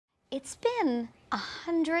It's been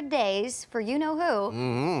 100 days for you-know-who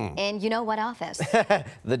in you-know-what office.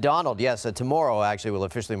 The Donald, yes. Tomorrow, actually, will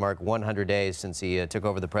officially mark 100 days since he took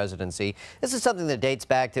over the presidency. This is something that dates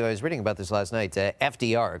back to, I was reading about this last night,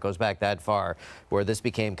 FDR. It goes back that far, where this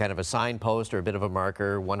became kind of a signpost or a bit of a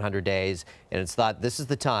marker, 100 days. And it's thought this is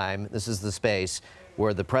the time, this is the space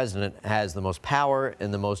where the president has the most power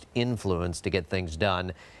and the most influence to get things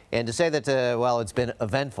done. And to say that, well, it's been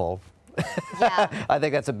eventful, Yeah. I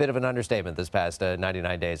think that's a bit of an understatement this past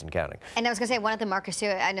 99 days and counting. And I was going to say one of the markers too,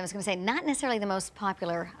 and I was going to say not necessarily the most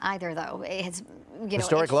popular either, though. It's,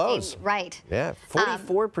 historic lows. Right. Yeah,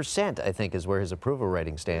 44% I think is where his approval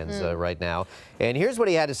rating stands right now. And here's what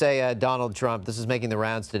he had to say, Donald Trump. This is making the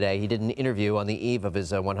rounds today. He did an interview on the eve of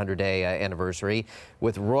his 100-day anniversary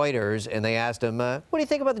with Reuters, and they asked him, what do you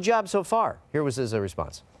think about the job so far? Here was his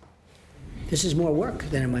response. This is more work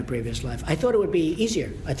than in my previous life. I thought it would be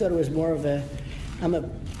easier. I thought it was more of a, I'm a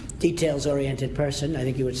details-oriented person, I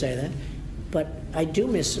think you would say that. But I do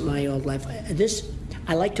miss my old life.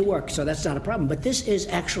 I like to work, so that's not a problem. But this is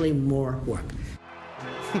actually more work.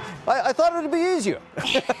 I thought it would be easier.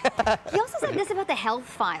 He also said this about the health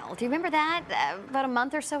file. Do you remember that about a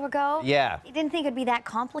month or so ago? Yeah. He didn't think it would be that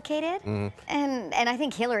complicated. And I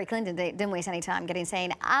think Hillary Clinton didn't waste any time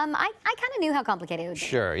saying, I kind of knew how complicated it would be.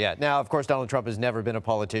 Sure, yeah. Now, of course, Donald Trump has never been a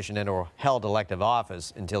politician or held elective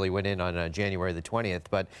office until he went in on January the 20th.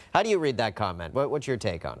 But how do you read that comment? What's your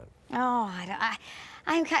take on it? Oh,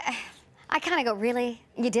 I kind of go, really?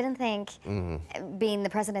 You didn't think being the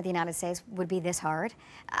president of the United States would be this hard?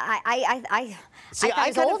 I thought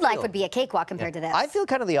his old life would be a cakewalk compared to this. I feel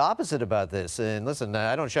kind of the opposite about this. And listen,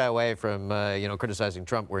 I don't shy away from, criticizing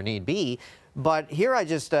Trump where need be. But here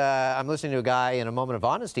I'm listening to a guy in a moment of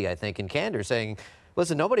honesty, I think, in candor, saying,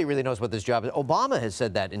 listen, nobody really knows what this job is. Obama has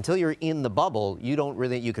said that. Until you're in the bubble, you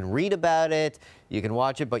can read about it, you can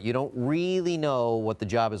watch it, but you don't really know what the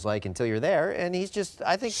job is like until you're there. And he's just,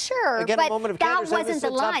 I think, sure, again, but a moment of that candor saying, wasn't the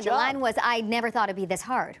line. The line was, I never thought it'd be this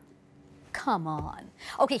hard. Come on.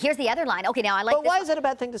 Okay, here's the other line. Okay, now I like But why is that a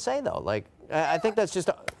bad thing to say, though? Like, I think that's just,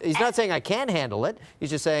 he's not saying I can handle it. He's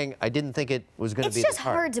just saying I didn't think it was going to be this hard. It's just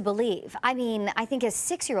hard to believe. I mean, I think a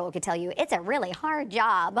 6-year-old could tell you it's a really hard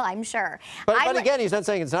job, I'm sure. But again, he's not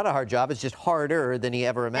saying it's not a hard job. It's just harder than he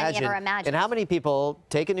ever imagined. And how many people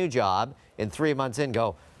take a new job and 3 months in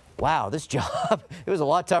go, wow, this job, it was a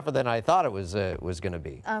lot tougher than I thought it was going to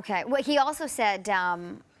be. Okay. Well, he also said,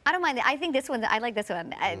 I don't mind. I think this one, I like this one,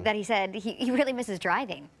 that he said he really misses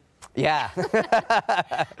driving. Yeah.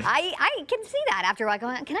 I can see that after a while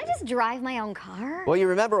going, can I just drive my own car? Well, you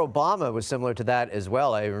remember Obama was similar to that as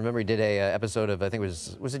well. I remember he did a episode of, I think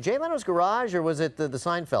was it Jay Leno's Garage or was it the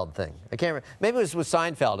Seinfeld thing? I can't remember. Maybe it was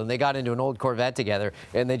Seinfeld, and they got into an old Corvette together,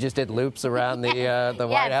 and they just did loops around the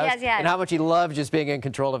White House. Yes. And how much he loved just being in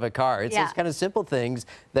control of a car. It's those kind of simple things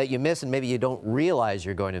that you miss and maybe you don't realize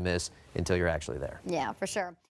you're going to miss until you're actually there. Yeah, for sure.